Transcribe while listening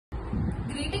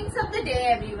Greetings of the day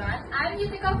everyone. I am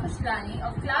Yutika Khushalani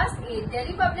of Class 8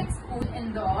 Delhi Public School,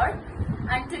 Indore,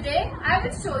 and today I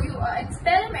will show you an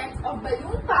experiment of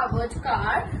balloon powered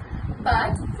car.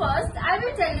 But first I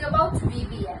will tell you about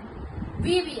VVM.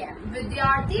 VVM,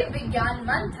 Vidyarthi Vigyan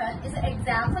Manthan, is an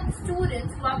exam for the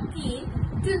students who are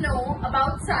keen to know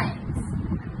about science.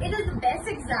 It is the best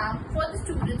exam for the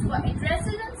students who are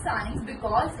interested in science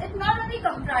because it not only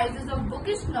comprises of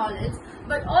bookish knowledge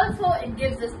but also it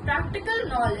gives us practical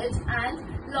knowledge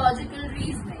and logical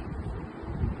reasoning.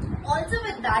 Also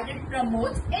with that, it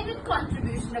promotes any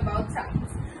contribution about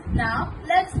science. Now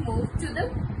let's move to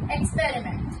the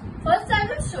experiment. First I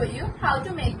will show you how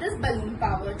to make this balloon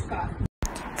powered car.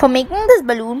 For making this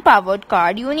balloon powered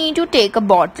car, you need to take a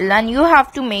bottle and you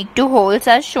have to make 2 holes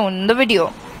as shown in the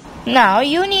video. Now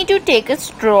you need to take a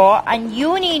straw and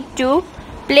you need to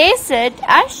place it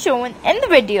as shown in the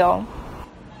video.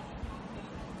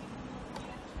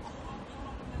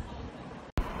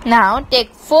 Now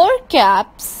take 4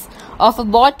 caps of a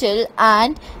bottle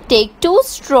and take 2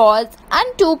 straws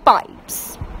and 2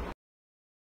 pipes.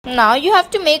 Now you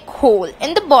have to make hole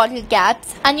in the bottle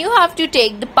caps and you have to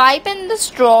take the pipe and the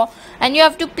straw and you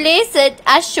have to place it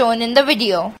as shown in the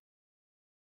video.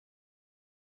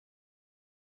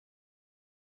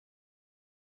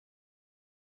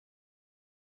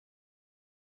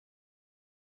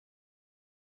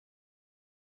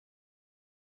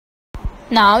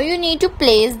 Now you need to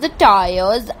place the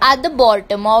tires at the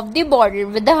bottom of the bottle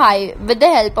with the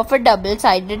help of a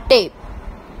double-sided tape.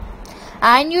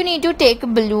 And you need to take a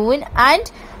balloon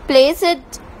and place it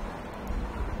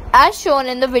as shown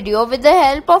in the video with the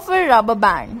help of a rubber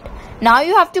band. Now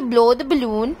you have to blow the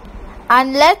balloon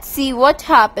and let's see what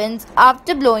happens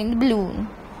after blowing the balloon.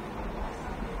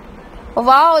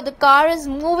 Wow, the car is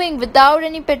moving without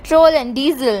any petrol and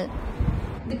diesel.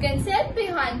 The concept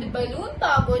behind the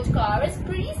balloon-powered car is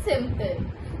pretty simple.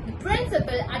 The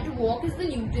principle at work is the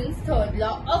Newton's third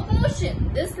law of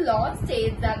motion. This law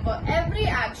states that for every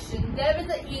action, there is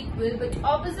an equal but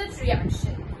opposite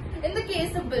reaction. In the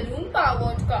case of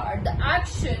balloon-powered car, the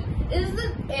action is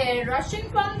the air rushing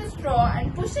from the straw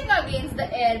and pushing against the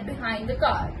air behind the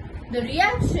car. The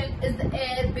reaction is the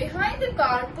air behind the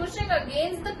car pushing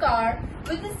against the car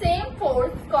with the same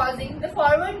force causing the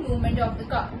forward movement of the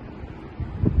car.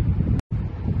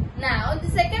 Now, the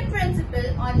second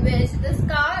principle on which this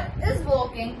car is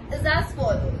working is as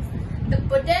follows. The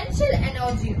potential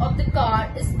energy of the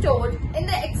car is stored in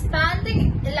the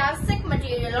expanding elastic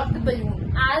material of the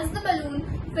balloon. As the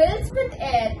balloon fills with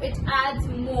air, it adds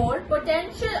more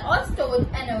potential or stored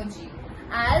energy.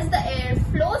 As the air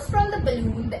flows from the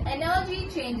balloon, the energy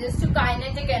changes to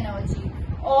kinetic energy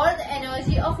or the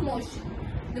energy of motion.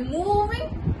 The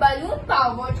moving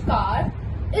balloon-powered car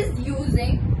is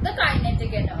using the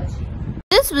kinetic energy.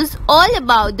 This was all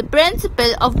about the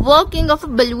principle of working of a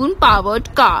balloon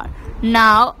powered car.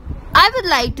 Now I would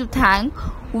like to thank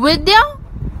Vigyan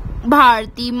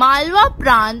Bharati Malwa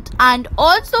Prant and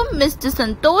also Mr.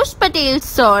 Santosh Patel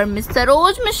sir, Ms.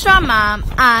 Saroj Mishra ma'am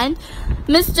and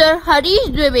Mr.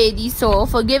 Harish Diwedi sir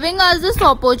for giving us this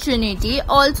opportunity.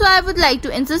 Also I would like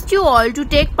to insist you all to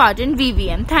take part in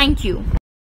VVM. Thank you.